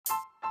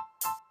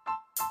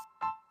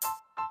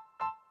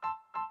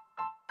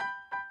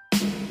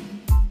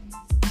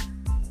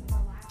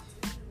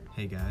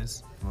Hey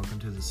guys, welcome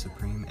to the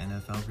Supreme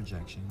NFL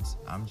Projections.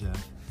 I'm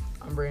Jeff.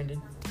 I'm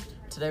Brandon.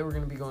 Today we're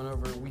going to be going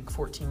over Week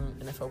 14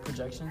 NFL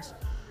projections.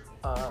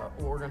 What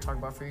we're going to talk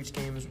about for each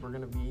game is we're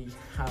going to be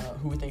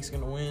who we think is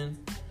going to win,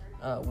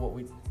 what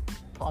we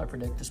probably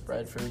predict the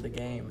spread for the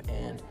game,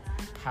 and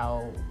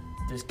how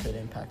this could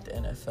impact the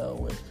NFL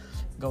with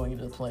going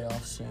into the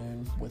playoffs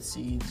soon with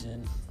seeds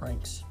and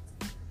ranks.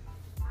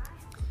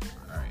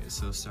 Alright,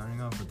 so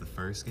starting off with the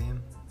first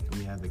game,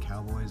 we have the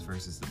Cowboys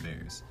versus the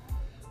Bears.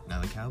 Now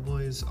the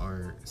Cowboys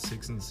are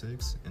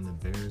 6-6, and the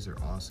Bears are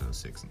also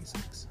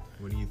 6-6.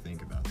 What do you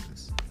think about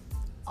this?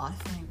 I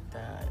think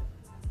that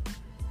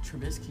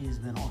Trubisky has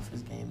been off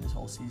his game this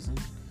whole season,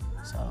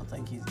 so I don't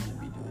think he's going to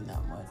be doing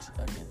that much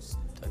against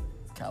the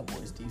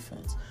Cowboys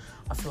defense.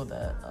 I feel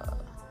that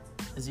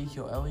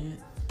Ezekiel Elliott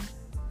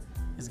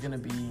is going to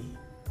be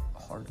a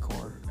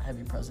hardcore,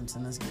 heavy presence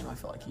in this game. I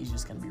feel like he's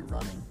just going to be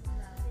running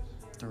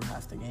through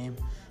half the game.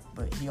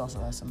 But he also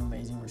has some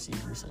amazing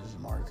receivers such as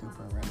Amari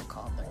Cooper and Randall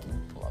Cobb that can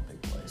pull out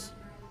big plays.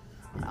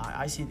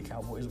 I see the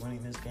Cowboys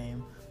winning this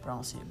game, but I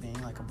don't see it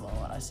being like a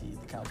blowout. I see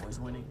the Cowboys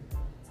winning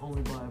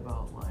only by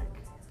about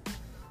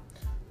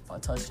a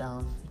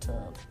touchdown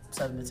to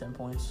 7 to 10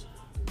 points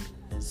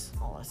is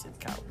all I see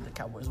the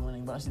Cowboys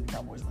winning. But I see the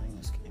Cowboys winning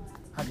this game.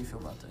 How do you feel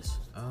about this?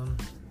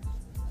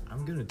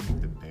 I'm going to take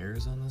the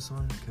Bears on this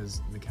one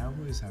because the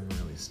Cowboys haven't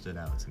really stood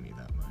out to me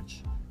that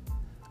much.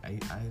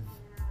 I've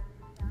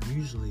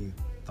usually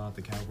thought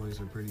the Cowboys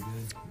were pretty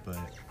good,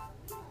 but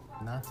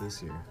not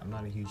this year. I'm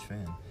not a huge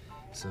fan.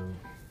 So,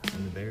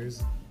 and the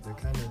Bears, they're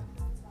kind of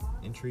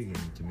intriguing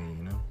to me,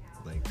 you know?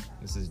 Like,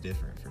 this is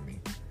different for me.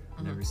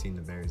 I've never seen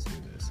the Bears do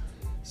this.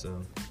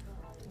 So,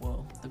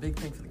 well, the big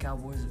thing for the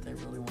Cowboys, if they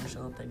really want to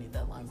show up, they need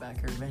that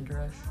linebacker, Van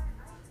Der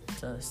Esch,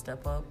 to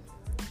step up.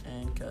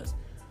 And because,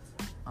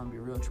 I'm going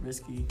to be real,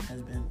 Trubisky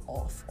has been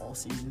off all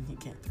season. He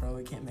can't throw,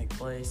 he can't make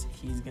plays.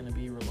 He's going to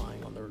be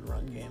relying on the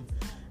run game.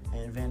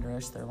 And Van Der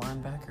Esch, their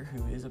linebacker, who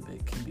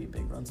can be a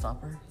big run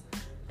stopper,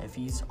 if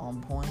he's on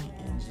point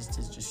and just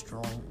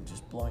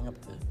blowing up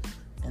the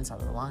inside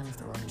of the line, if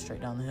they're running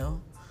straight down the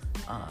hill,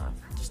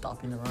 just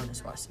stopping the run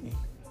is what I see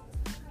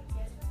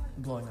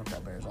blowing up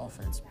that Bears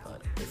offense.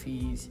 But if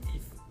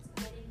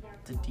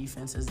the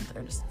defense isn't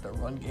there, just the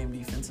run game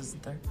defense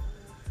isn't there,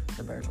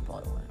 the Bears will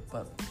probably win it.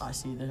 But I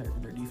see their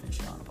defense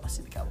showing up. I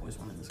see the Cowboys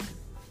winning this game.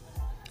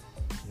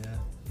 yeah,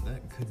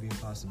 that could be a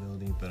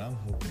possibility, but I'm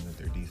hoping that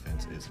their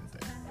defense isn't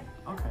there.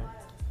 Okay.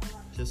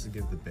 Just to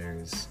give the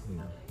Bears,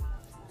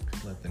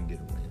 let them get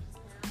a win.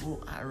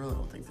 Well, I really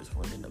don't think this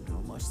would end up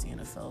doing much to the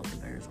NFL if the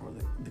Bears or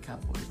the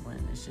Cowboys win.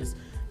 It's just,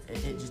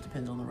 it just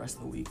depends on the rest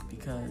of the week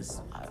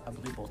because I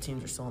believe both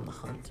teams are still in the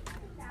hunt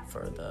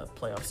for the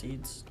playoff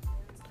seeds.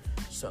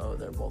 So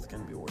they're both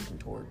going to be working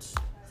towards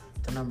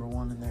the number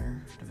one in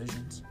their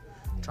divisions,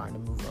 trying to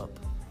move up.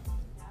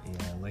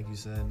 Yeah, like you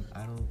said,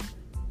 I don't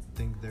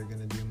think they're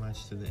going to do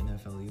much to the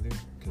NFL either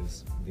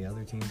because the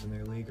other teams in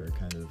their league are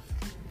kind of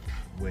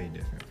way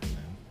different from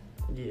them.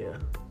 Yeah.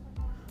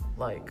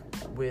 Like,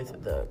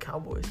 with the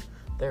Cowboys,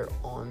 they're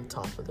on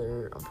top of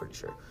I'm pretty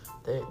sure,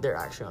 they're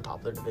actually on top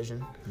of their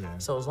division. Yeah.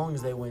 So as long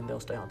as they win,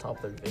 they'll stay on top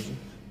of their division.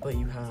 But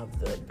you have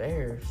the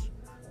Bears,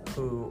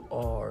 who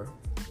are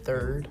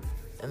third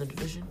in the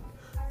division,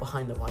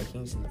 behind the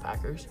Vikings and the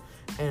Packers.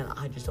 And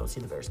I just don't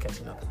see the Bears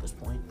catching up at this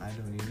point. I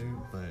don't either,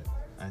 but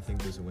I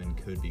think this win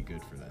could be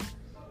good for them.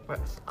 Right.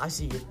 I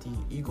see if the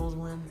Eagles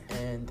win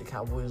and the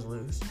Cowboys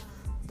lose,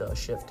 the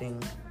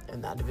shifting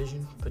in that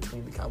division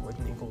between the Cowboys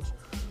and the Eagles.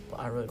 But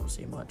I really don't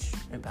see much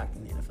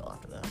impacting the NFL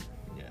after that.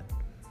 Yeah.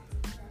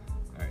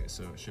 All right,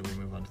 so should we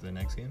move on to the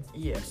next game?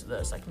 Yes,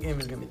 the second game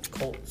is going to be the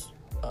Colts.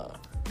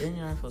 The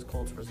Indianapolis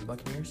Colts versus the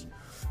Buccaneers.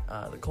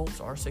 The Colts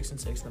are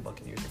 6-6 and the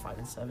Buccaneers are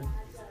 5-7.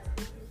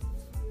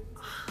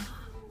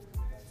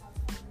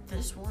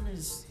 This one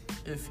is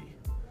iffy.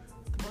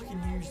 The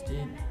Buccaneers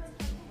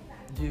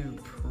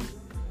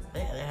they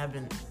have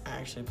been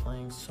actually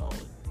playing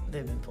solid.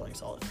 They've been playing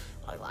solid.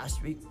 Like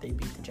last week, they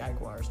beat the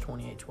Jaguars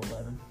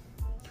 28-11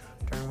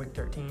 during Week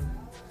 13.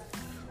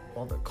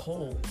 While the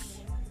Colts,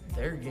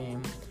 their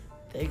game,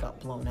 they got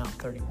blown out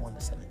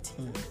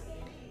 31-17.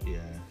 Yeah.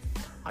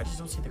 I just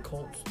don't see the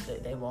Colts.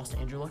 They lost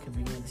Andrew Luck at the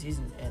beginning of the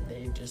season, and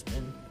they've just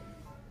been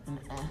an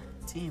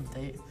team.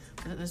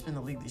 This has been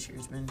the league this year.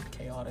 It's been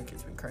chaotic.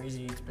 It's been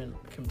crazy. It's been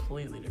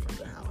completely different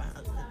than how it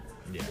has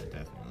been. Yeah,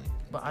 definitely.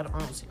 But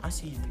I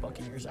see the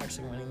Buccaneers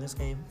actually winning this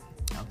game.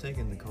 I'm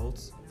taking the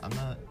Colts. I'm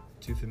not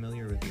too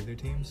familiar with either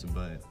teams,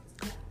 but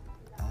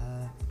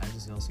I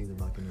just don't see the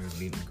Buccaneers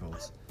beating the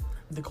Colts.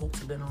 The Colts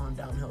have been on a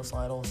downhill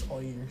slide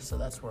all year, so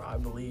that's where I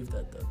believe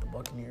that the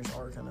Buccaneers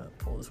are gonna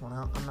pull this one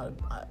out.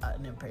 I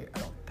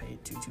don't pay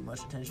too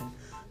much attention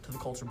to the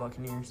Colts or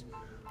Buccaneers.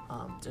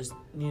 Just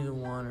neither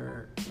one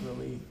are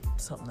really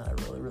something that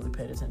I really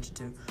paid attention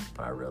to.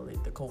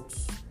 But the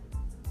Colts,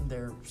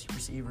 their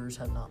receivers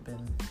have not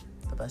been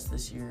the best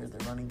this year.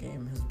 Their running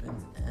game has been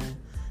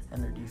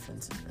and their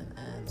defense has been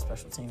and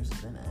special teams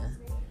has been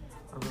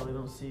I really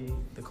don't see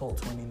the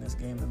Colts winning this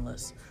game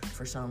unless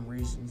for some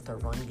reason their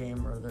run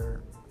game or their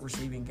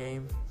receiving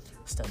game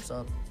steps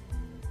up.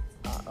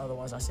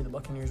 Otherwise, I see the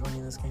Buccaneers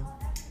winning this game.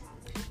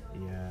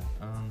 Yeah.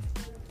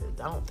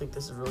 I don't think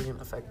this is really going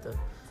to affect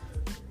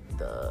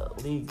the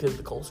league because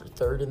the Colts are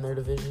third in their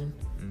division,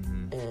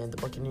 and the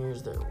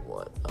Buccaneers, they're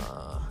what?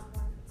 I'm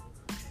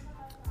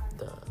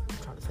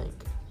trying to think.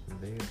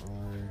 They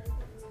are,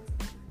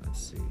 let's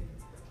see,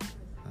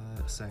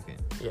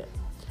 second. Yeah.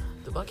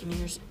 The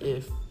Buccaneers,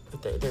 if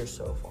they're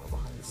so far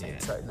behind the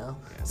Saints right now.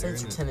 Yeah,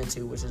 Saints are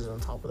 10-2, which is on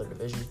top of their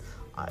division.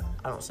 I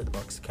don't see the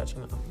Bucs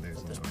catching up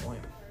at this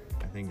point.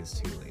 I think it's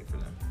too late for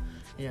them.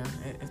 Yeah,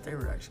 if they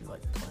were actually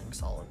like playing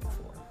solid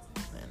before,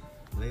 then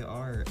They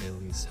are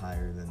at least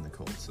higher than the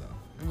Colts, though.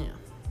 yeah.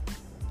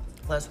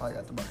 That's why I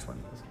got the Bucs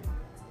winning this game.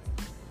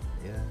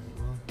 Yeah,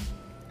 well,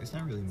 there's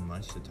not really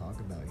much to talk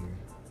about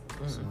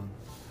here. So,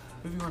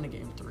 Moving on to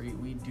Game 3,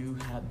 we do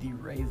have the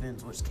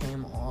Ravens, which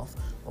came off,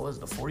 what was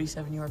it, a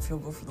 47-yard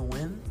field goal for the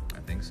win? I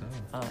think so.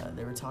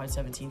 They were tied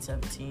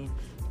 17-17,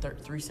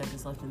 3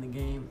 seconds left in the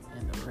game,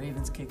 and the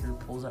Ravens kicker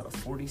pulls out a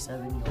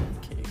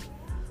 47-yard kick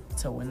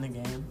to win the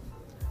game.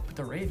 But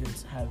the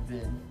Ravens have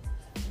been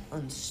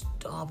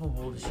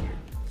unstoppable this year.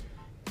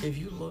 If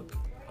you look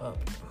up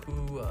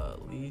who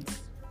leads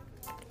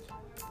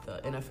the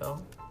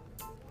NFL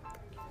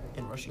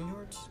in rushing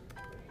yards,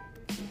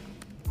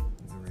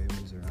 The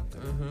Ravens are up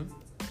there.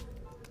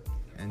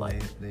 And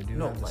they do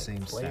have the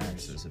same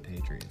stats as the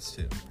Patriots,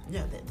 too.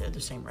 Yeah, they're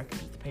the same record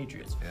as the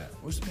Patriots. Yeah.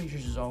 Which the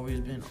Patriots has always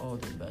been, they're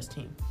the best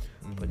team.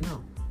 But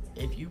no,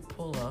 if you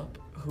pull up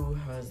who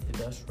has the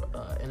best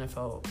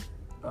NFL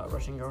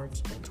rushing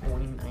yards in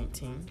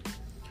 2019,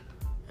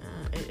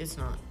 it's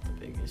not the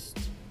biggest.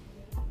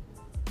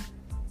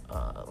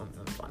 Let me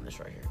find this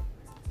right here.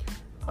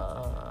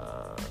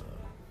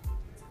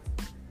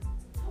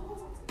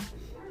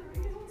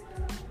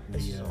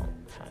 This is all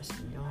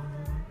passing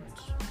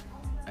yards.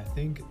 I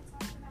think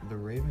the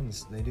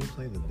Ravens, they do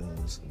play the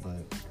Bills,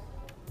 but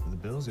the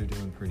Bills are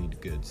doing pretty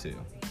good, too.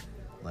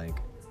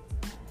 Like,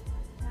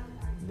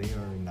 they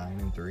are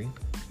 9-3.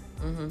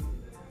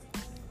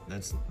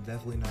 That's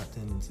definitely not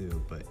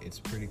 10-2, but it's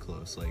pretty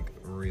close, like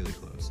really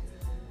close.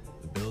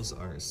 The Bills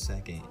are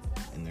second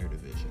in their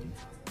division,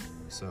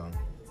 so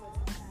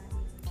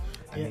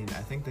I mean,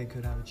 I think they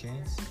could have a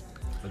chance,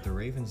 but the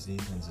Ravens'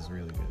 defense is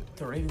really good.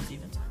 The Ravens'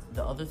 defense.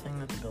 The other thing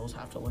that the Bills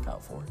have to look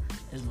out for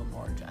is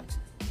Lamar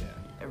Jackson. Yeah.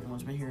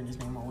 Everyone's been hearing his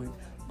name all week.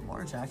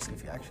 Lamar Jackson,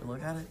 if you actually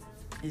look at it,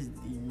 is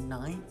the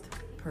 9th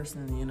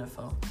person in the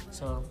NFL.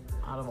 So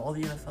out of all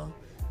the NFL,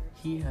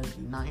 he has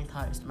the 9th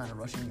highest amount of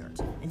rushing yards,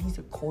 and he's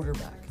a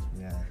quarterback.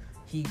 Yeah.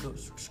 He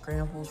goes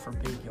scrambles for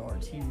big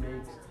yards. He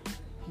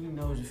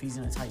knows if he's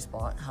in a tight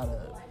spot how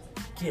to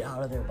get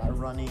out of there by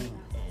running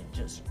and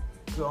just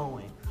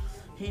going.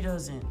 He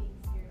doesn't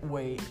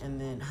wait, and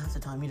then half the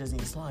time he doesn't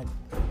even slide.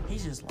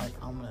 He's just like,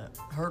 I'm gonna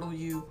hurdle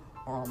you,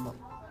 or I'm gonna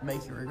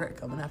make you regret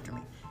coming after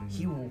me.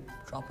 He will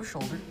drop a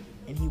shoulder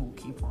and he will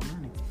keep on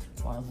running.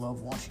 That's why I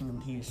love watching him.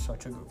 He is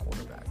such a good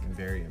quarterback.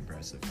 Very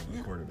impressive from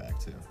a quarterback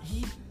too.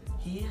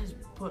 He has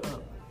put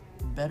up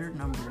better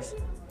numbers.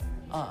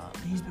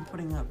 He's been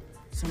putting up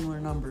similar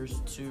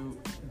numbers to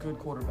good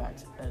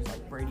quarterbacks as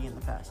like Brady in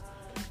the past.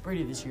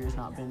 Brady this year has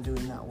not been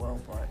doing that well,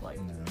 but like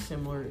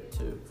similar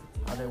to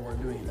how they were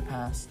doing in the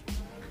past,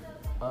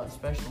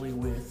 especially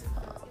with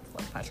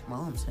like Patrick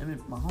Mahomes. Him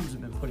and Mahomes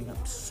have been putting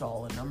up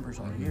solid numbers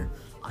all year.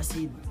 I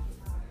see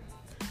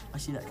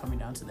that coming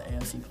down to the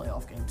AFC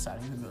playoff game,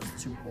 deciding who goes to the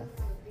Super Bowl.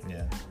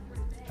 Yeah,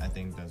 I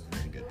think that's a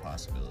very good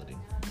possibility.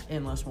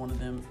 Unless one of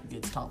them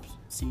gets top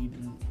seed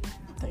and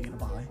they get a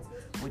bye,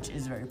 which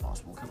is very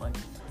possible. Because like,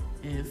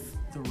 if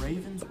the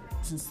Ravens,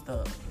 since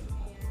the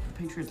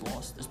Patriots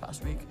lost this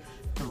past week,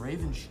 the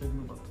Ravens should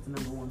move up to the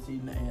number 1 seed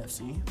in the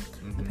AFC.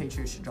 The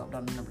Patriots should drop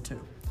down to number 2.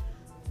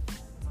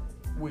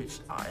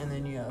 And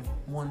then you have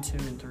 1, 2,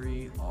 and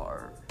 3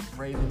 are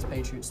Ravens,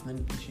 Patriots, and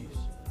then the Chiefs.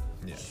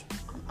 Yeah.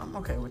 I'm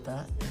okay with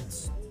that.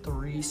 It's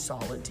 3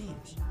 solid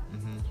teams.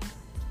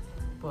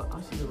 But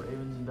I see the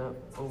Ravens end up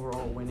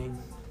overall winning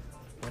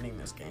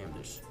this game,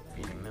 just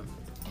beating them.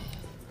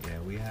 Yeah,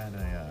 we had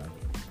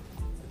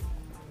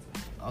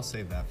I'll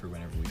save that for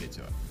whenever we get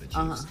to the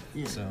Chiefs.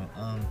 Yeah. So,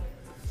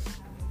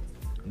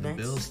 the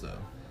Bills though,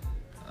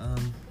 I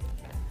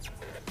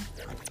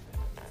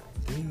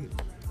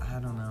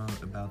don't know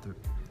about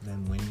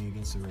them winning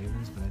against the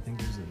Ravens, but I think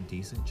there's a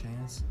decent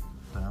chance.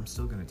 But I'm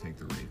still gonna take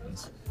the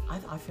Ravens.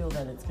 I feel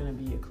that it's gonna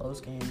be a close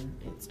game.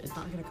 It's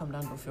not gonna come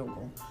down to a field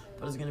goal,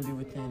 but it's gonna be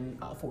within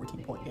a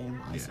 14-point game.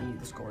 I see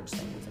the score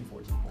staying within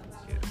 14 points,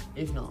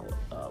 if not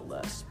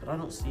less. But I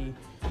don't see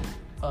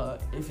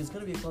if it's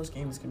gonna be a close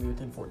game, it's gonna be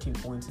within 14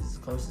 points. It's as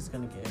close as it's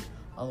gonna get.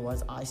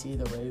 Otherwise, I see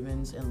the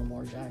Ravens and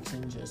Lamar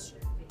Jackson just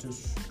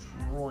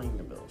destroying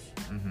the Bills.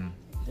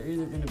 They're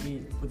either going to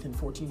be within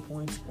 14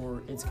 points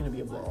or it's going to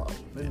be a blowout,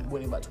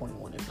 winning by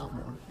 21, if not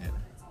more. Yeah.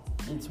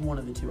 It's one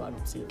of the two. I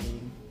don't see it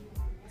being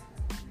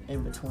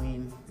in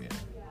between.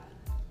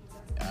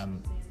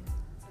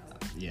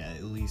 Yeah,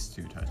 at least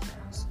 2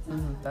 touchdowns.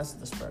 That's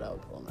the spread I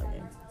would put on that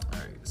game. All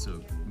right,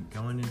 so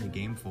going into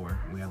Game 4,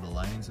 we have the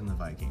Lions and the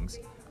Vikings.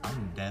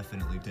 I'm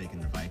definitely taking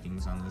the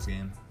Vikings on this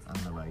game. I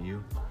don't know about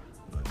you,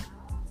 but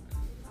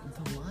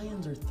The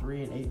Lions are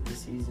 3-8 this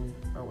season.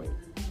 Or wait.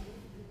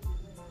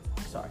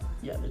 Sorry.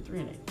 Yeah, they're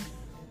 3-8.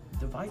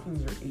 The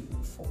Vikings are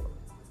 8-4.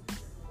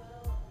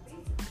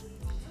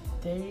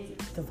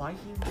 The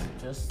Vikings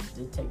just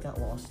did take that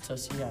loss to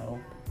Seattle.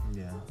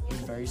 Yeah. It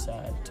was very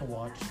sad to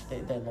watch.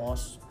 They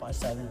lost by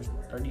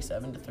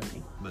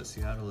 37-30. But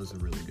Seattle is a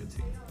really good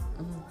team.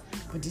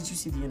 But did you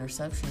see the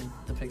interception,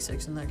 the pick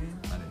six in that game?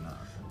 I did not.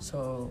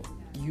 So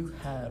you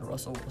had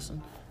Russell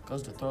Wilson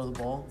goes to throw the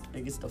ball,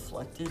 it gets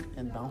deflected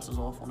and bounces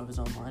off one of his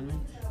own linemen,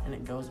 and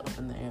it goes up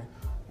in the air.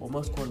 Well,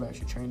 most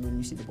quarterbacks are trained when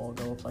you see the ball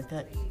go up like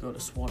that, you go to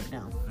swat it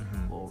down.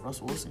 Well,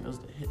 Russell Wilson goes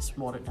to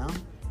swat it down,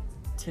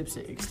 tips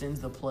it,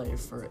 extends the play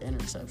for an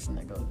interception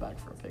that goes back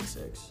for a pick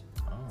six.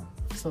 Oh.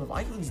 So the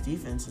Vikings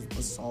defense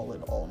was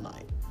solid all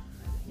night.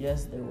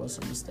 Yes, there was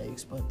some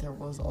mistakes, but there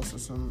was also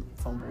some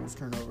fumbles,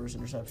 turnovers,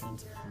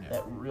 interceptions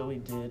that really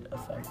did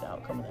affect the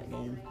outcome of that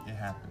game. It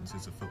happens.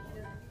 It's a football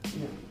game.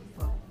 Yeah.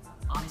 Well,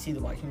 I see the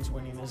Vikings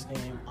winning this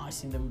game. I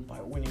see them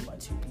winning by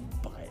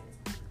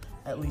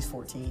at least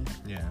 14.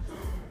 Yeah.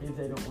 If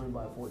they don't win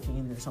by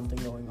 14, there's something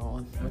going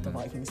on with the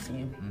Vikings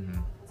team.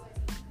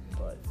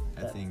 But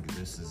I think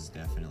this is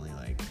definitely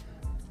like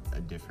a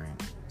different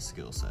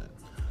skill set.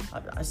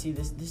 I see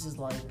this is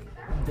like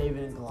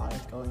David and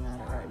Goliath going at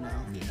it right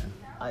now.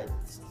 Yeah.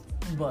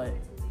 But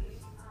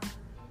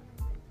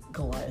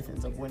Goliath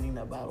ends up winning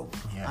that battle.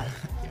 Yeah.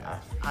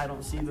 I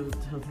don't see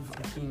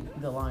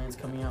the Lions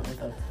coming out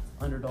with an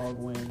underdog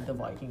win. The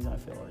Vikings, I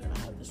feel, are going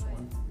to have this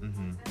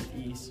one with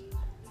ease.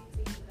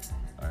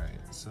 All right,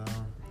 so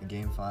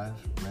Game 5,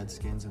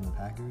 Redskins and the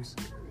Packers.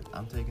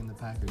 I'm taking the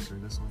Packers for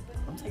this one.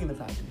 I'm taking the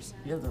Packers.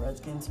 You have the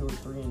Redskins who are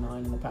 3-9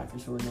 and the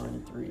Packers who are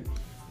 9-3.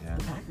 Yeah.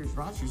 The Packers,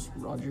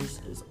 Rodgers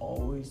is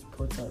always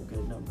puts up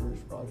good numbers.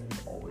 Rodgers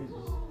always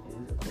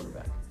is a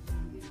quarterback.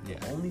 Yeah.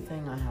 The only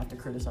thing I have to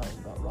criticize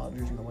about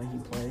Rodgers and the way he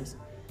plays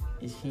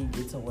is he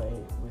gets away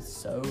with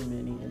so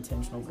many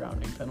intentional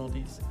grounding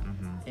penalties.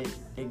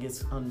 It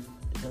gets it's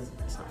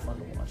not fun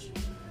to watch.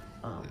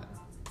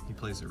 He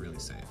plays it really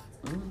safe.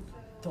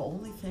 The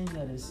only thing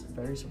that is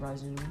very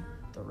surprising to me,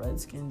 the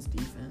Redskins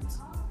defense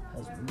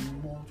has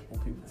multiple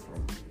people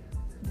from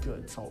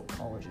good, solid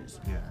colleges,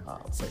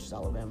 such as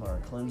Alabama or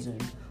Clemson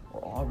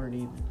or Auburn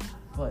even.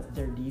 But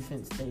their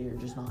defense, they are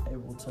just not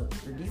able to.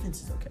 Their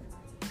defense is okay,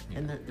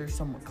 and they're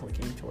somewhat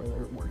clicking to where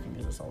they're working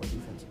as a solid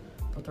defense.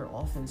 But their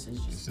offense is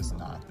just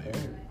not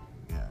there.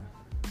 Yeah.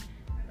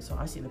 So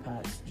I see the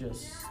Pats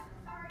just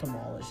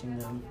demolishing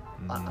them.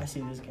 I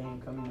see this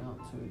game coming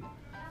out to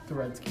the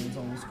Redskins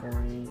only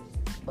scoring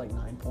like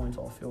 9 points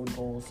off field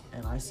goals,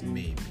 and I see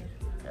maybe.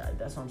 Yeah,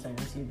 that's what I'm saying.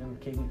 I see them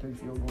kicking 3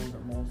 field goals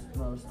at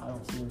most. I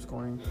don't see them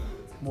scoring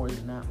more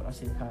than that, but I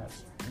see the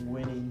Pats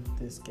winning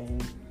this game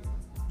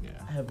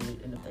heavily.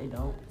 And if they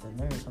don't, then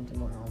there is something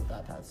going on with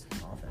that Pats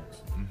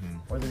offense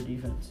or their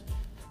defense.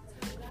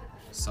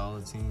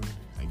 Solid team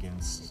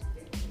against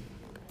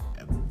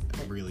a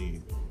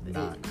really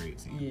not great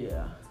team.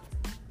 Yeah.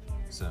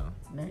 So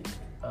next,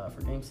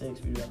 for Game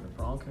 6, we do have the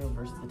Broncos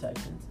versus the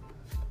Texans.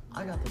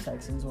 I got the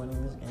Texans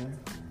winning this game.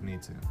 Me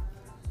too.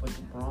 But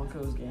the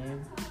Broncos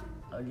game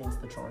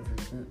against the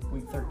Chargers in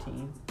Week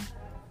 13,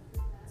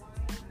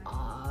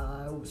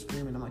 I was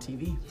screaming on my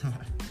TV.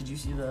 Did you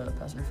see the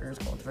pass interference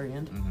call at the very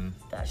end?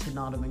 That should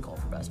not have been called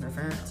for pass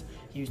interference.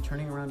 He was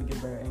turning around to get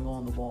a better angle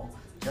on the ball.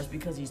 Just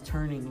because he's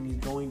turning and he's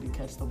going to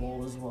catch the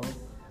ball as well,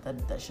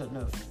 that shouldn't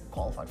have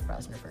qualified for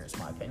pass interference, in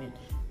my opinion.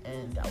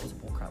 And that was a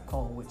bullcrap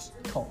call, which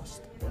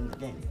cost them the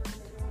game.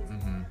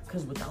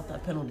 Because without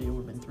that penalty, it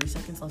would have been 3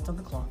 seconds left on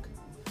the clock,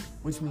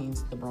 which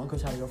means the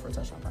Broncos had to go for a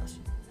touchdown pass.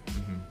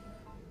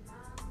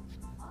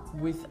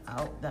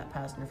 Without that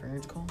pass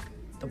interference call,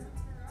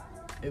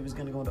 it was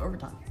going to go into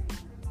overtime.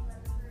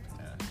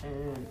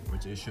 And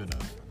which it should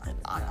have.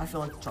 I feel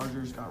like the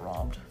Chargers got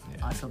robbed.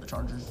 I feel the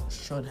Chargers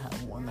should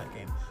have won that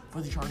game.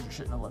 But the Chargers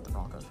shouldn't have let the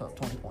Broncos put up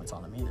 20 points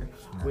on them either.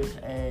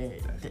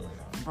 The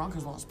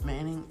Broncos lost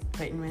Peyton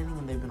Manning,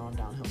 and they've been on a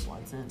downhill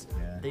slide since.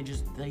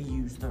 They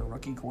used their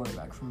rookie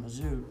quarterback from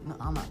Mizzou. No,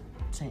 I'm not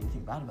saying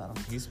anything bad about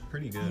him. He's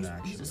pretty good,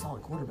 actually. He's a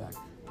solid quarterback.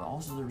 But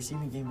also the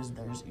receiving game isn't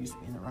there as it used to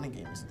be, and the running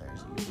game isn't there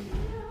as it used to be.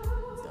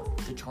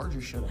 The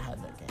Chargers should have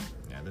had that game.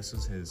 Yeah, this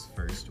was his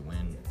first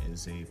win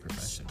as a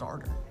professional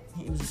starter.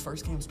 It was his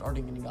first game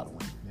starting, and he got a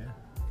win.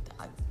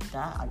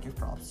 I give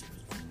props.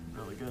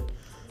 Really good.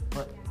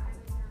 But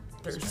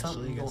there's especially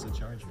something against going the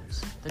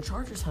Chargers. The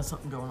Chargers have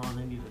something going on.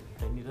 They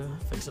need to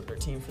fix up their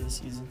team for the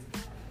season.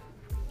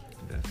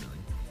 Definitely.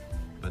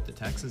 But the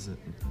Texans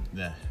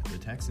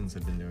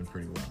have been doing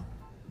pretty well.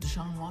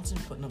 Deshaun Watson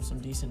putting up some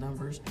decent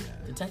numbers.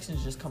 The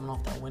Texans just coming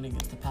off that win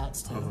against the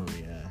Pats too. Oh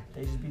yeah.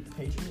 They just beat the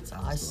Patriots.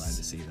 I was glad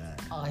to see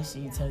that. I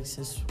see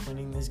Texas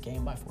winning this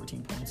game by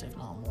 14 points, if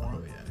not more.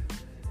 Oh yeah.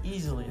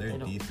 Easily. Their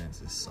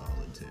defense is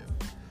solid too.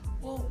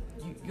 Well,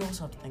 you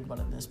also have to think about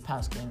it in this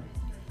past game,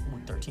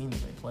 Week 13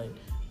 that they played.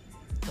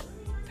 The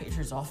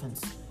Patriots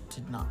offense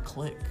did not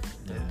click.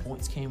 Their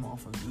points came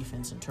off of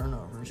defense and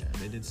turnovers. Yeah,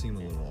 they did seem a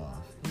little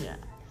off. Yeah,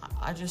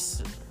 I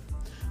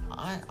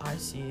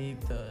see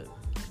the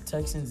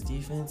Texans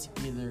defense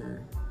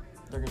either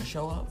they're going to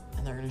show up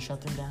and they're going to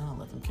shut them down and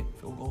let them kick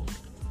field goals.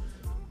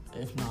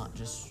 If not,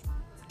 just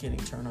getting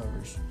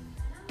turnovers.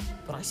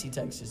 But I see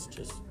Texas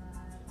just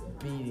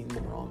beating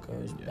the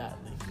Broncos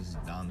badly.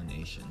 Just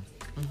domination.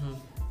 Mm-hmm.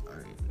 All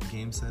right,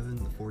 Game 7,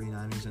 the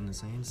 49ers and the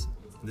Saints.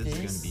 This is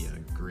going to be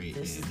a great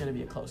game. This is going to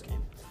be a close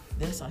game.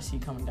 This I see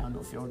coming down to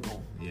a field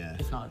goal. Yeah.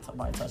 If not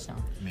by a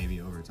touchdown.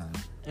 Maybe overtime.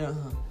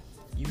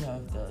 You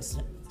have the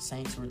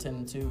Saints who are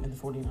 10-2 and the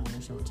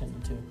 49ers who are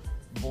 10-2.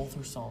 Both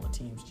are solid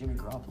teams. Jimmy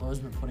Garoppolo has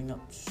been putting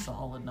up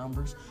solid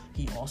numbers.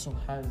 He also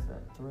has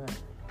that threat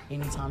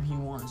anytime he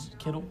wants.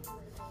 Kittle,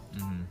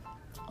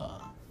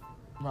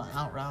 run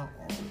out route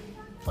or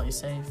play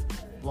safe,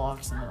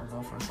 blocks, and they'll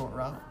go for a short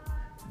route.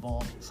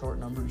 Ball, short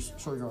numbers,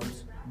 short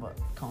yards, but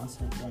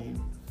constant game.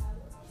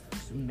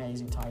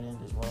 Amazing tight end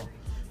as well.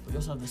 We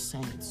also have the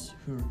Saints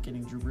who are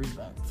getting Drew Brees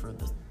back for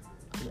the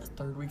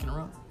third week in a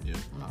row. Yeah.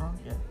 I'm not wrong?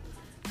 Yeah.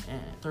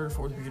 And third or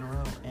fourth week in a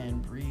row,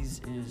 and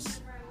Brees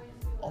is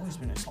always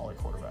been a solid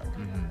quarterback.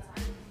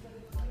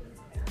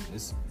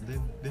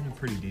 They've been a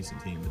pretty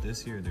decent team, but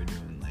this year they're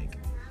doing, like,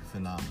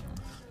 phenomenal.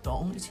 The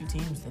only two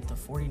teams that the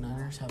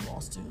 49ers have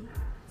lost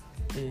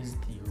to is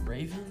the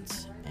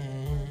Ravens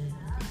and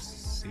The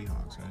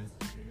Seahawks,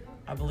 right?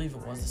 I believe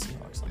it was the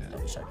Seahawks. Let me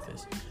double check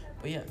this.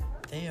 But yeah,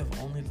 they have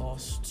only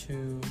lost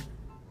to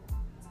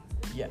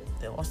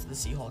they lost to the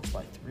Seahawks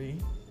by 3.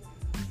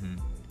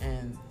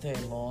 And they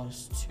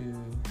lost to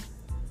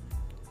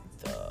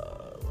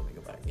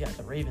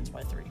the Ravens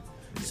by 3.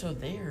 So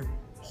they are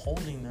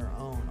holding their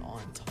own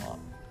on top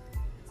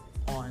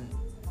on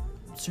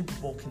Super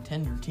Bowl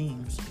contender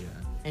teams. Yeah.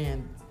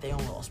 And they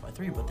only lost by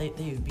 3, but they've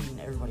beaten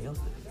everybody else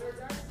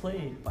that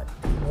played by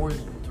more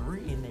than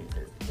 3, and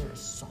they're a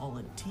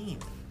solid team.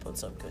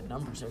 Puts up good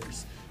numbers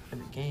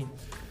every game.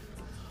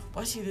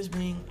 But I see this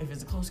being, if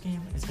it's a close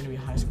game, it's going to be a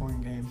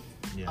high-scoring game.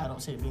 Yeah. I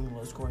don't see it being a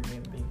low-scoring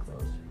game being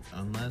close.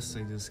 Unless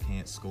they just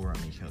can't score on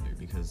each other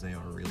because they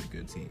are really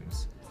good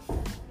teams.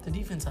 The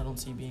defense I don't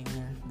see being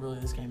there. Really,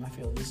 this game, I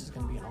feel this is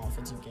going to be an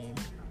offensive game.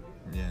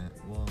 Yeah,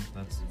 well,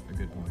 that's a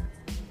good point.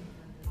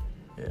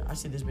 Yeah, I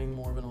see this being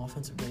more of an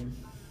offensive game.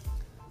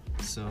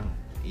 So,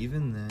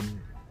 even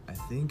then, I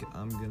think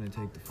I'm going to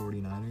take the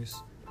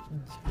 49ers.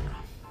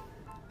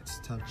 It's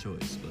a tough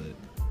choice, but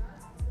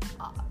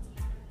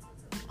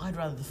I'd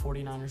rather the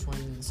 49ers win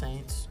than the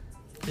Saints.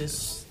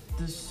 This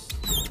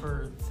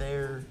for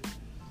their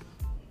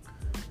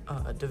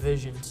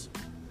divisions,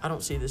 I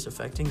don't see this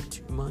affecting it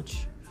too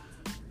much.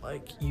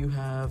 Like, you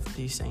have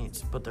the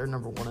Saints, but they're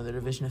number 1 in their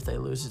division. If they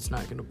lose, it's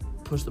not going to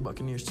push the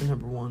Buccaneers to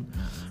number 1.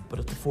 But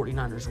if the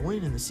 49ers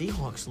win and the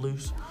Seahawks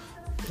lose,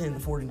 then the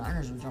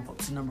 49ers will jump up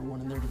to number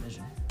 1 in their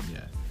division.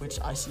 Yeah. Which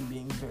I see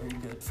being very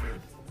good for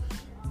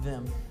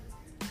them.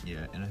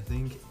 Yeah, and I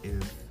think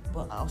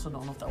But I also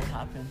don't know if that would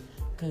happen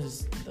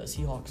because the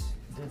Seahawks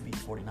did beat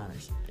the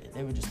 49ers.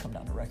 They would just come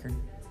down to record.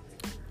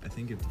 I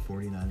think if the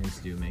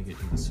 49ers do make it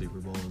to the Super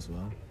Bowl as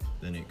well,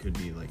 then it could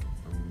be like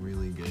a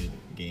really good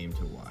game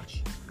to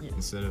watch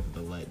instead of the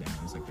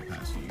letdowns like the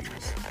past few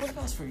years. For the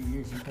past few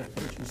years, you've had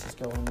Patriots just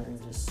go in there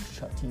and just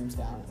shut teams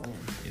down and win.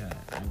 Yeah,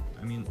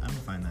 I mean, I don't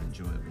find that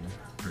enjoyable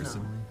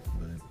personally,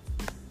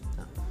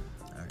 but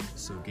all right.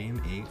 So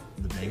Game 8,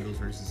 the Bengals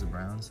versus the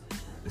Browns.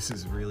 This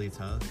is really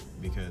tough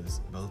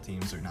because both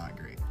teams are not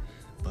great,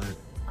 but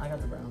I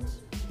got the Browns.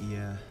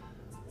 Yeah.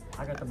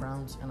 I got the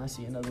Browns, and I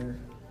see another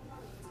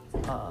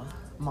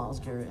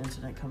Myles Garrett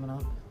incident coming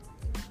up.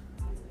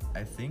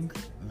 I think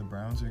the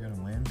Browns are going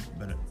to win,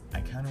 but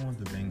I kind of want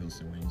the Bengals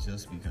to win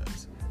just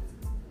because.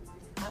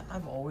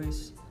 I've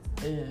always,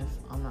 if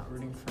I'm not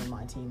rooting for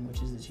my team,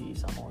 which is the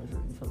Chiefs, I'm always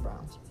rooting for the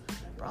Browns.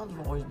 Browns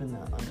have always been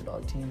the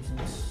underdog team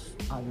since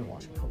I've been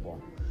watching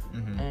football.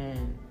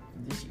 And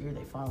this year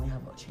they finally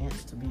have a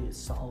chance to be a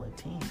solid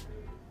team,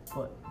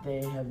 but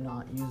they have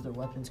not used their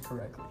weapons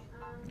correctly.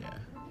 Yeah.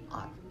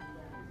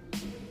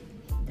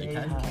 They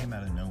kind of came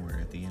out of nowhere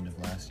at the end of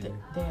last year.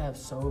 They have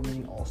so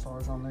many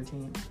all-stars on their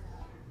team.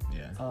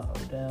 Yeah.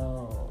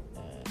 Odell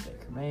and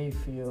Baker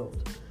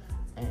Mayfield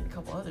and a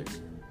couple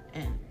others.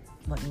 And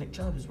like Nick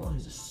Chubb as well,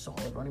 who's a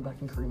solid running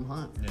back, and Kareem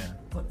Hunt. Yeah.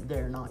 But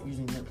they're not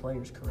using their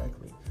players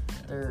correctly. Yeah.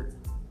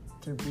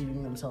 They're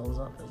beating themselves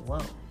up as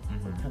well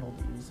with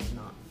penalties and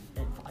not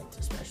in fights,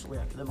 especially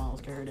after the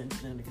Myles Garrett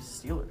incident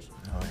against the Steelers.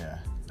 Oh yeah,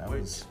 that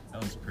was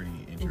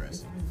pretty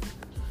interesting.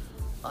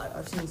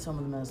 I've seen some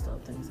of the messed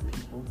up things that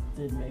people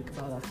did make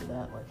about after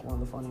that. Like, one of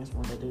the funniest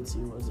ones I did see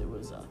was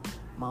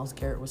Myles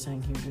Garrett was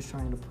saying he was just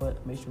trying to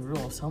put Mason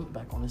Rudolph's helmet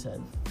back on his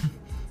head.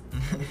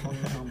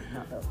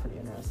 That was pretty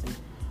interesting.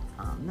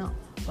 No,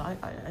 but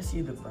I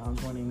see the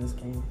Browns winning this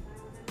game.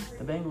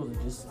 The Bengals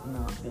have just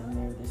not been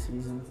there this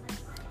season.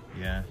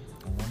 Yeah,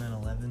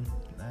 1-11.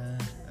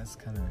 That's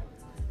kind of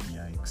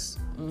yikes.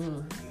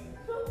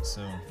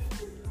 So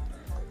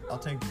I'll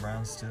take the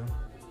Browns too.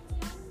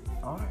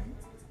 All right.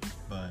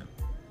 But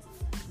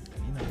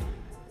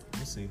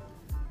we'll see.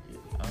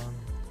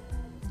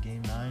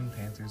 Game 9,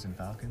 Panthers and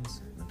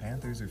Falcons. The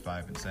Panthers are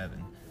 5-7,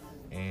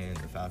 and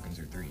the Falcons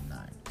are 3-9.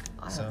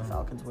 I have the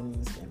Falcons winning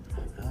this game.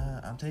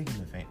 I'm taking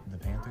the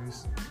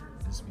Panthers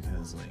just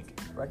because, like,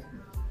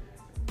 record.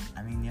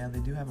 I mean, yeah, they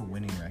do have a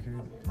winning record,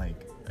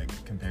 like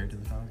compared to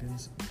the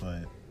Falcons,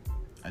 but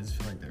I just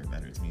feel like they're a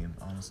better team,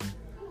 honestly.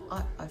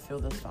 I feel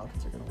that the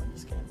Falcons are going to win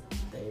this game.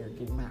 They are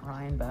getting Matt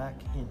Ryan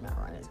back, and Matt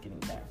Ryan is getting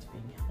back to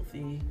being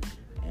healthy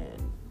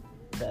and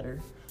better.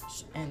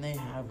 And they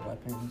have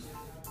weapons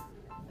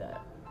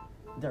that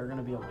they're going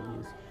to be able to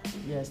use.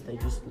 Yes, they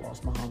just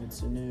lost Mohamed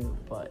Sanu,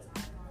 but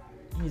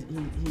he was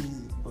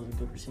a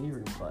good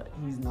receiver, but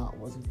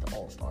wasn't the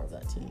all-star of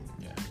that team.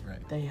 Yeah,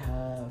 right. They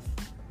have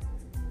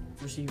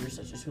receivers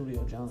such as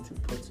Julio Jones,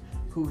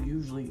 who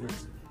usually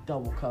gets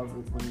double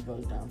covered when he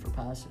goes down for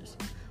passes,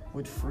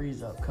 which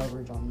frees up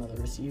coverage on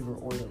another receiver,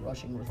 or they're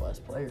rushing with less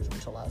players,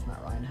 which allows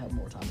Matt Ryan to have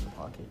more time in the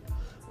pocket,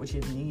 which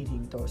if need, he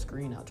can throw a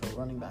screen out to a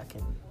running back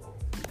and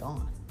be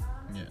gone.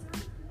 Yeah.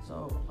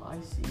 So I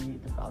see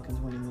the Falcons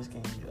winning this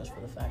game just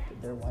for the fact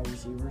that their wide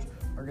receivers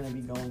are going to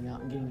be going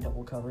out and getting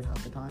double covered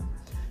half the time,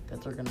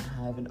 that they're going to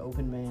have an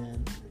open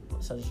man,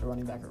 such as a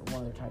running back or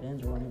one of their tight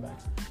ends or running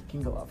backs,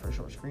 can go out for a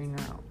short screen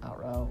route,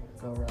 out route,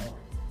 go route,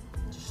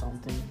 just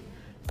something,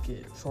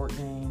 get short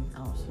gain. I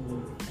don't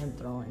see him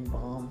throwing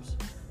bombs,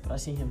 but I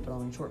see him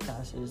throwing short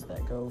passes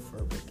that go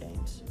for big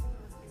gains.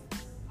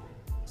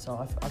 So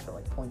I feel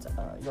like points,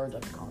 yards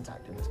after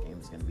contact in this game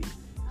is going to be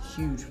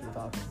huge for the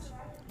Falcons.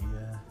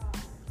 Yeah.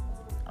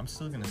 I'm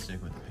still going to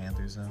stick with the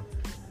Panthers, though.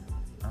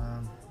 I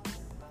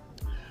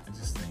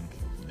just think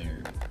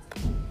they're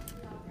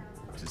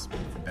just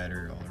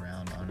better all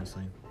around,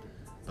 honestly.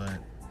 But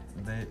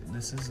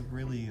this is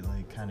really,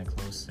 kind of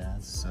close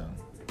stats, so,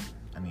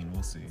 I mean,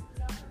 we'll see.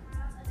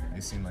 They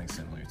seem like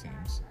similar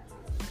teams.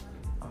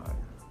 Alright,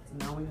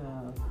 now we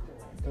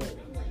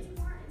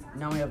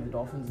have the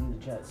Dolphins and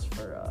the Jets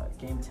for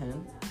Game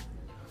 10,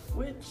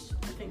 which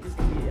I think is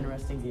going to be an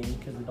interesting game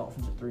because the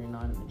Dolphins are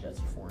 3-9 and the Jets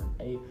are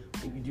 4-8.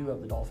 But you do have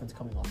the Dolphins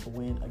coming off the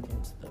win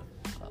against the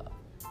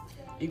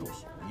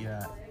Eagles.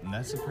 Yeah, and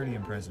that's a pretty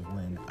impressive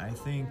win. I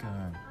think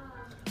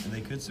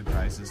they could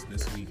surprise us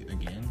this week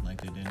again,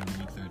 like they did in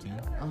Week 13.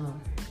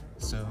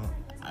 So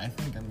I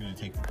think I'm going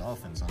to take the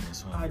Dolphins on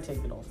this one. I'd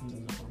take the Dolphins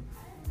in this one.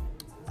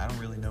 I don't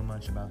really know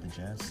much about the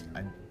Jets.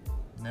 I've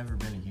never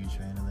been a huge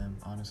fan of them,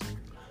 honestly.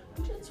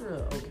 The Jets are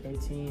an okay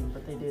team,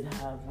 but they did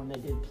have, when they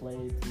did play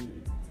the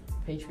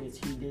Patriots,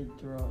 he did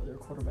throw their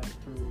quarterback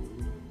through,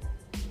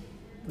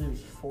 I believe it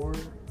was 4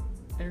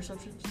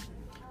 interceptions.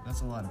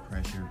 That's a lot of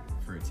pressure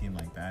for a team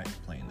like that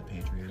playing the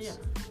Patriots.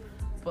 Yeah,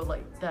 but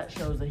that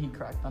shows that he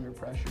cracked under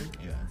pressure.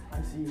 Yeah.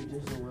 I see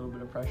just a little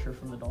bit of pressure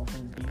from the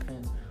Dolphins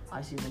defense.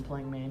 I see them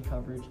playing man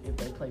coverage. If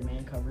they play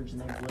man coverage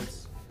and they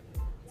blitz,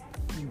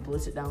 you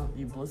blitz it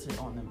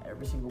on them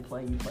every single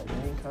play. You play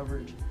man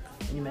coverage,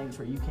 and you make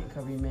sure you can't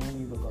cover your man,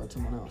 you go guard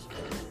someone else.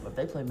 But if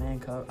they play man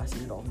coverage, I see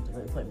the Dolphins, if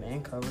they play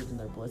man coverage and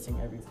they're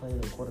blitzing every play,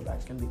 their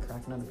quarterback's going to be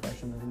cracking under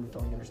pressure and they're going to be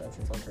throwing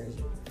interceptions like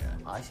crazy.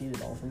 Yeah. I see the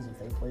Dolphins, if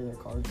they play their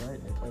cards right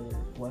and they play their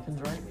weapons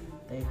right,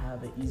 they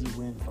have an easy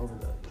win over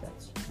the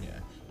Jets. Yeah.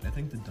 I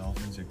think the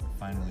Dolphins are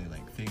finally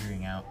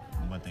figuring out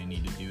what they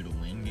need to do to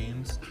win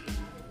games.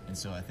 And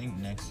so I think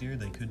next year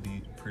they could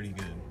be pretty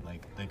good.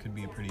 They could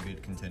be a pretty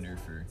good contender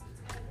for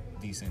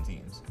decent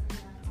teams.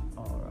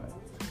 All right.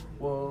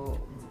 Well,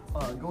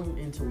 going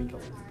into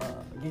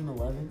Game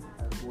 11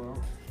 as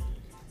well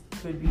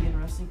could be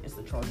interesting. It's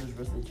the Chargers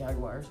versus the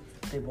Jaguars.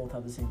 They both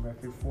have the same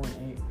record,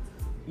 4-8.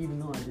 Even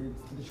though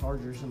the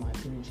Chargers, in my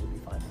opinion, should be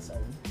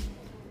 5-7.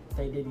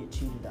 They did get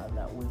cheated out of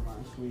that win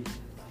last week.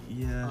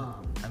 Yeah,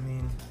 I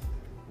mean,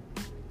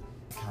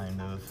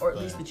 kind of. Or at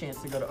least the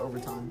chance to go to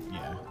overtime.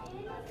 Yeah.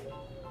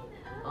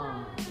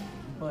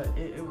 But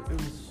it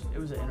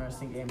was an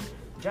interesting game.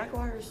 The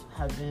Jaguars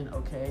have been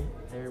okay.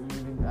 They're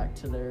moving back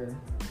to their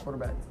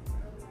quarterback.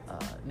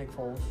 Nick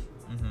Foles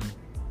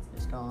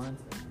is gone,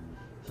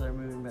 so they're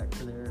moving back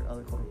to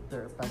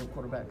their backup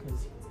quarterback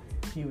because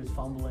he was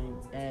fumbling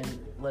and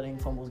letting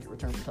fumbles get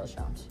returned for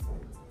touchdowns.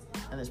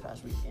 And this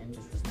past weekend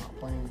just was not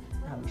playing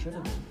how he should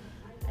have been.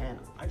 And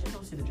I just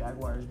don't see the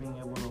Jaguars being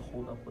able to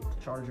hold up with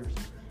the Chargers.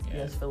 Yeah.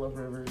 Yes, Phillip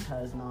Rivers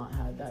has not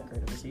had that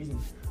great of a season,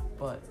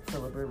 but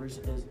Phillip Rivers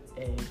is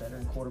a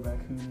veteran quarterback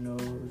who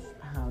knows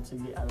how to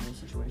get out of those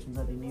situations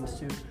that he needs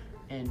to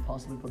and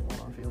possibly put the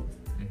ball on field.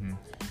 Mm-hmm.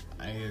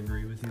 I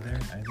agree with you there.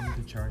 I think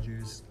the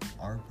Chargers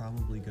are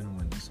probably going to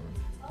win this one.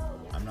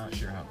 I'm not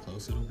sure how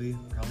close it'll be.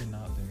 Probably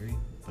not very,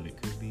 but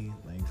it could be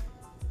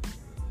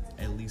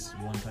at least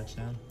one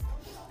touchdown.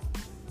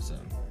 So,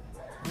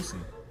 we'll see.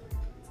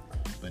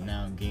 But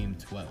now, Game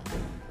 12.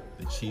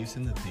 The Chiefs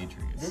and the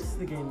Patriots. This is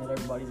the game that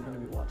everybody's going to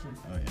be watching.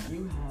 Oh, yeah.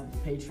 You have the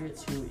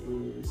Patriots,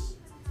 who is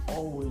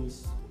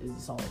always a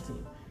solid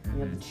team.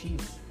 You have the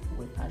Chiefs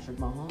with Patrick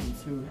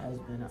Mahomes, who has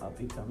been an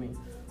up-and-coming,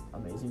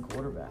 amazing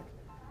quarterback.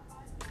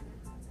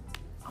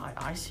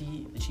 I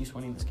see the Chiefs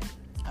winning this game.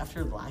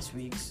 After last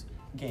week's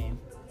game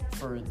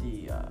for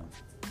the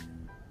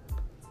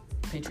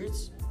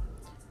Patriots,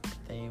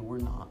 they were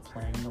not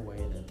playing the way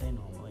that they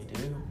normally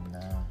do.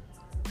 No.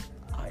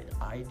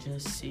 I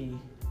just see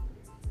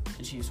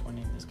the Chiefs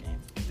winning this game.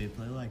 If they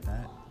play like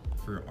that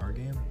for our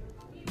game,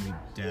 we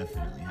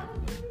definitely have a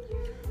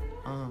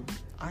win.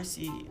 I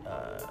see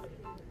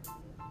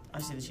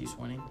the Chiefs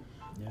winning.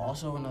 Yeah.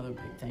 Also, another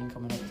big thing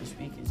coming up this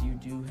week is you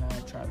do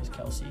have Travis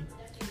Kelce,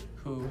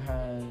 who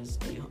has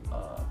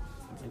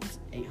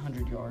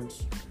 800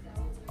 yards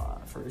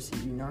for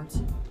receiving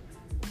yards,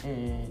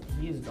 and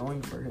he is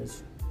going for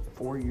his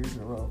 4 years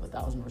in a row of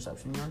 1,000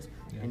 reception yards,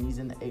 and he's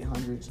in the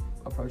 800s,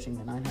 approaching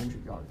the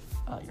 900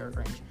 yard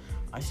range.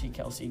 I see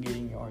Kelce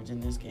getting yards in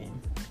this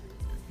game.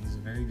 He's a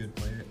very good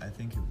player. I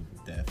think he will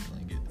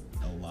definitely get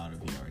a lot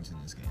of yards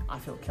in this game. I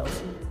feel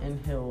Kelce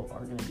and Hill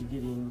are going to be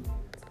getting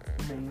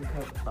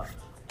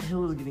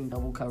Hill is getting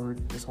double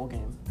covered this whole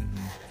game.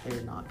 Mm-hmm.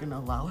 They're not going to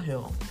allow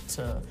Hill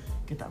to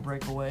get that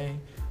breakaway,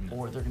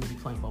 or they're going to be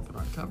playing bump and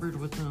run covered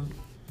with them.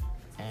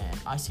 And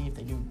I see if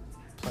they do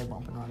play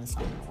bump and run, it's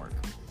not going to work.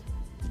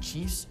 The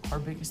Chiefs, our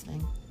biggest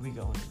thing, we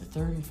go into the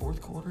third and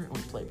fourth quarter and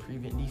we play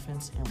prevent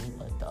defense and we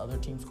let the other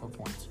team score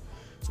points.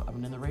 So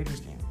happened in the Raiders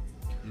game.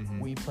 Mm-hmm.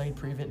 We played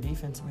prevent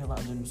defense and we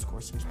allowed them to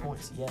score 6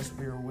 points. Yes,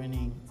 we were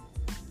winning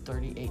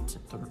 38-3,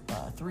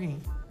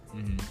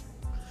 Mm-hmm.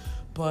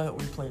 but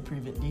we played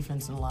prevent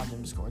defense and allowed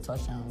them to score a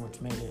touchdown, which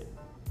made it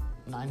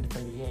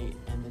 9-38,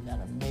 and then that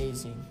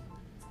amazing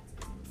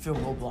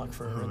field goal block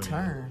for a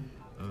return,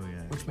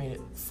 which made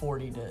it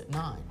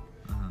 40-9.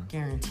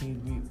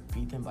 Guaranteed we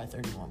beat them by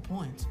 31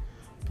 points.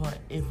 But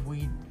if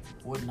we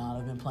would not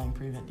have been playing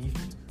prevent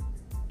defense,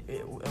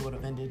 it would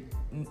have ended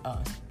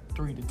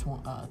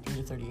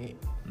 3-38.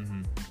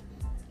 Mm-hmm.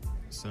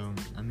 So,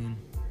 I mean,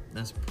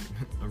 that's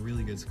a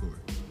really good score.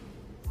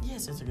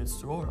 Yes, it's a good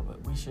score,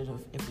 but we should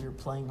have, if we were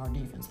playing our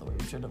defense the way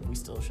we should have, we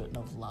still shouldn't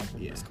have allowed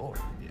them to score.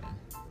 Yeah.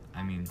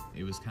 I mean,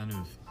 it was kind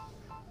of,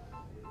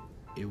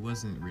 it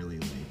wasn't really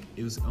like,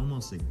 it was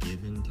almost a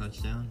given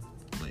touchdown.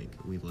 Like,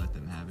 we let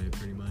them have it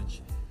pretty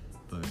much.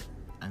 But,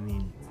 I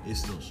mean, it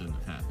still shouldn't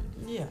have happened.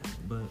 Yeah.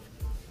 But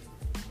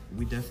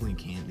we definitely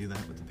can't do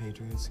that with the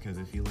Patriots, because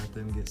if you let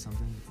them get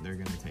something, they're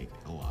going to take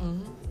a lot.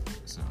 Mm-hmm.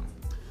 So.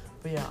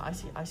 But yeah,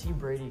 I see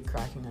Brady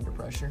cracking under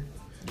pressure.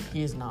 Yeah.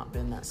 He has not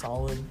been that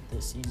solid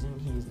this season.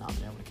 He has not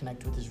been able to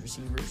connect with his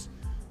receivers.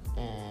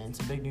 And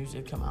some big news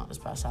did come out this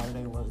past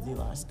Saturday was the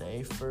last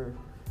day for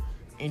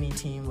any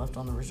team left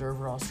on the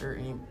reserve roster,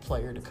 any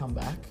player to come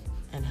back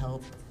and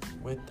help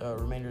with the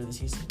remainder of the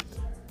season.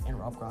 And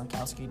Rob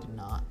Gronkowski did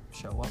not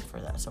show up for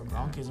that. So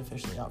Gronk is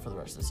officially out for the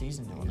rest of the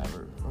season and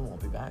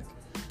won't be back.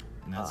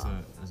 And that's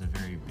a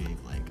very big,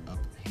 like, up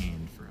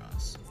hand for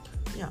us.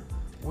 Yeah,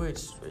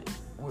 which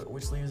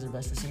leaves their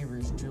best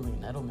receivers,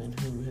 Julian Edelman,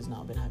 who has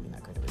not been having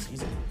that great of a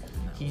season.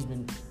 No. He's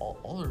been,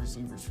 all the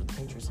receivers for the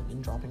Patriots have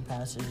been dropping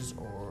passes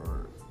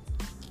or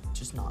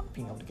just not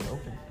being able to get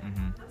open.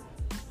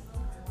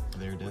 Mm-hmm.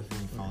 They're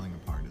definitely falling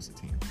apart as a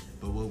team.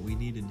 But what we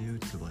need to do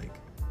to, like,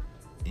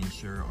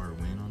 ensure our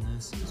win on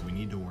this is we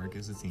need to work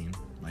as a team.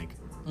 Like,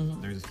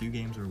 there's a few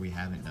games where we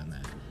haven't done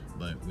that,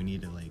 but we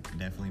need to, like,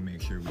 definitely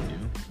make sure we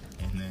do.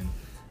 And then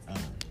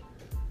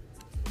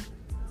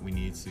we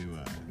need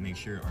to make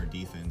sure our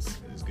defense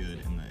is good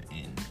in the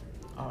end.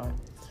 All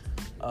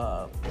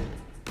right.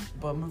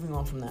 But moving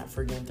on from that,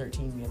 for Game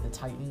 13, we have the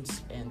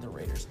Titans and the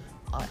Raiders.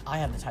 I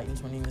have the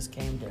Titans winning this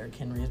game. Derrick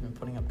Henry has been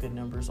putting up good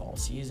numbers all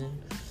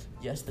season.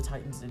 Yes, the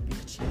Titans did beat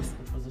the Chiefs,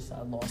 which was a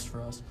sad loss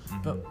for us.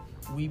 Mm-hmm. But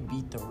we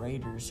beat the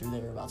Raiders, who they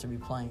were about to be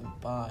playing,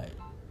 by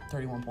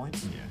 31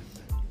 points.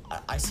 Yeah.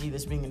 I see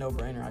this being a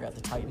no-brainer. I got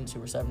the Titans, who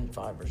were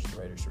 7-5, versus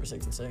the Raiders, who were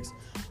 6-6.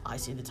 I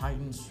see the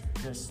Titans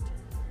just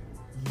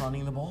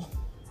running the ball.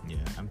 Yeah,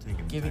 I'm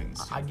taking the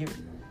Titans.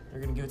 They're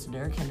going to give it to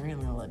Derrick Henry,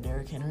 and they're going to let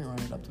Derrick Henry run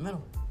it up the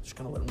middle. Just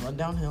going to let him run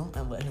downhill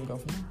and let him go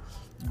from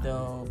there.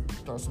 They'll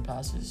throw some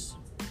passes,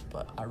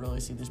 but I really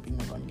see this being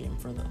a run game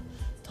for the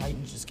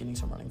Titans, just getting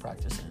some running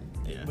practice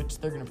in, which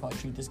they're going to probably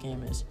treat this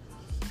game as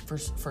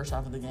first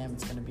half of the game.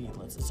 It's going to be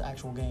it's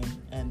actual game,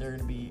 and they're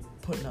going to be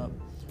putting up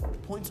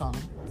points on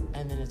them,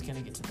 and then it's going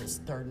to get to this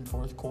third and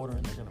fourth quarter,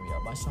 and they're going to be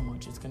up by so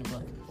much. It's going to be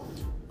like,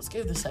 let's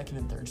give the second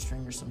and third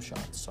stringers some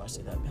shots. So I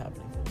see that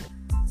happening.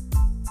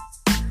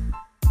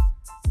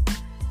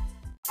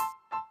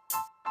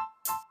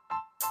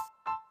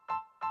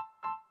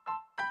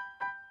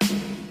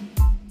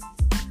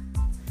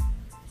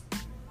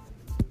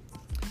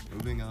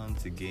 Moving on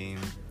to Game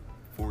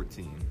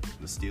 14,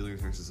 the Steelers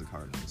versus the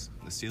Cardinals.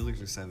 The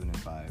Steelers are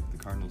 7-5. The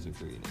Cardinals are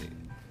 3-8.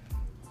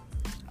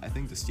 I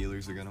think the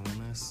Steelers are gonna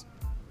win this,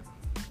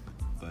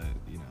 but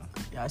you know.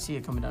 Yeah, I see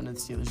it coming down to the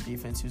Steelers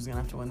defense, who's gonna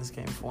have to win this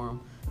game for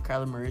them.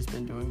 Kyler Murray's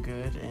been doing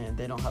good, and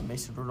they don't have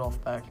Mason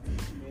Rudolph back,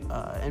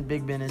 and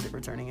Big Ben isn't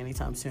returning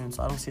anytime soon.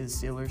 So I don't see the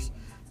Steelers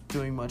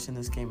doing much in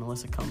this game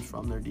unless it comes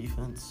from their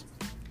defense.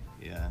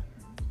 Yeah,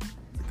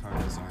 the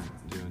Cardinals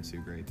aren't doing too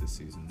great this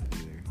season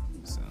either.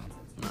 So.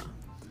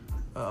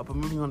 No. But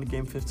moving on to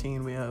Game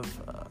 15, we have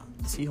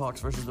the Seahawks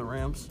versus the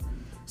Rams.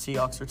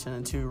 Seahawks are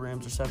 10-2,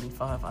 Rams are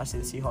 7-5. I see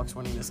the Seahawks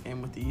winning this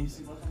game with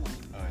ease.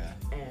 Oh, yeah.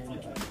 And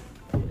if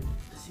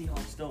the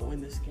Seahawks don't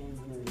win this game,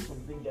 there's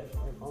something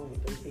definitely wrong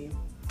with their team.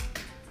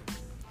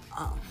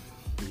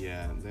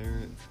 Yeah,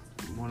 they're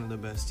one of the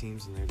best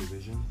teams in their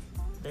division.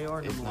 They are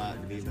if number one not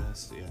in their the division.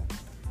 best,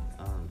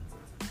 yeah.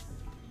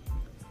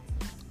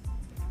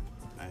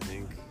 I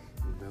think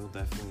they'll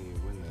definitely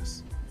win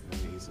this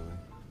very easily.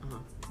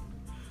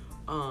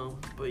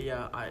 But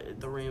yeah,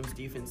 the Rams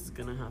defense is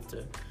gonna have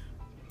to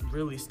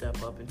really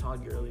step up, and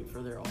Todd Gurley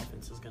for their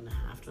offense is gonna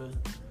have to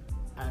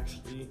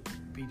actually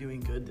be doing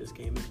good this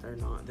game. If they're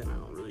not, then I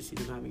don't really see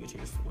them having a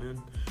chance to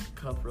win.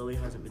 Kupp really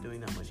hasn't been doing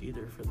that much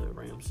either for the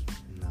Rams.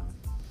 No.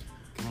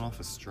 Coming off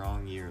a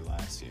strong year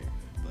last year.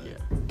 But Yeah.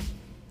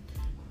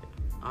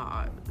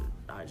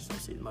 I just don't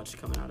see much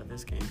coming out of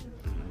this game.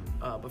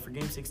 But for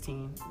Game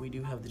 16, we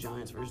do have the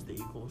Giants versus the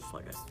Eagles.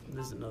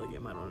 This is another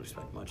game I don't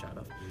expect much out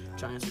of. No.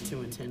 Giants are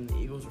 2-10. The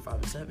Eagles are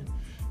 5-7.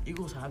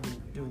 Eagles have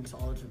been doing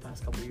solid for the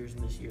past couple of years,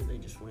 and this year they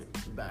just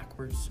went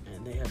backwards,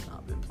 and they have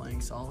not been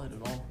playing solid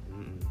at all.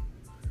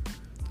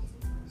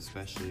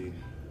 Especially,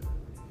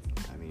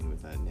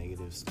 with that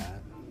negative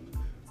stat.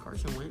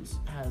 Carson Wentz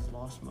has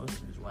lost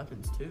most of his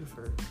weapons, too,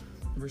 for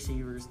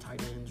receivers,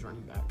 tight ends,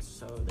 running backs.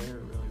 So they're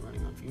really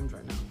running on fumes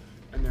right now.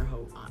 And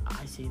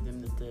I see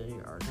them that they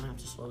are going to have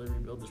to slowly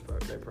rebuild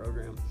their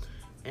program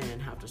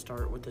and have to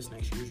start with this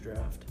next year's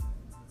draft.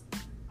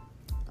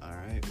 All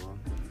right, well,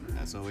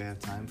 that's all we have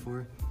time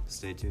for.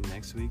 Stay tuned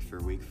next week for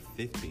Week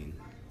 15.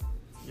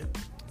 Yep.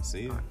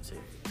 See you. All right, see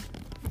you.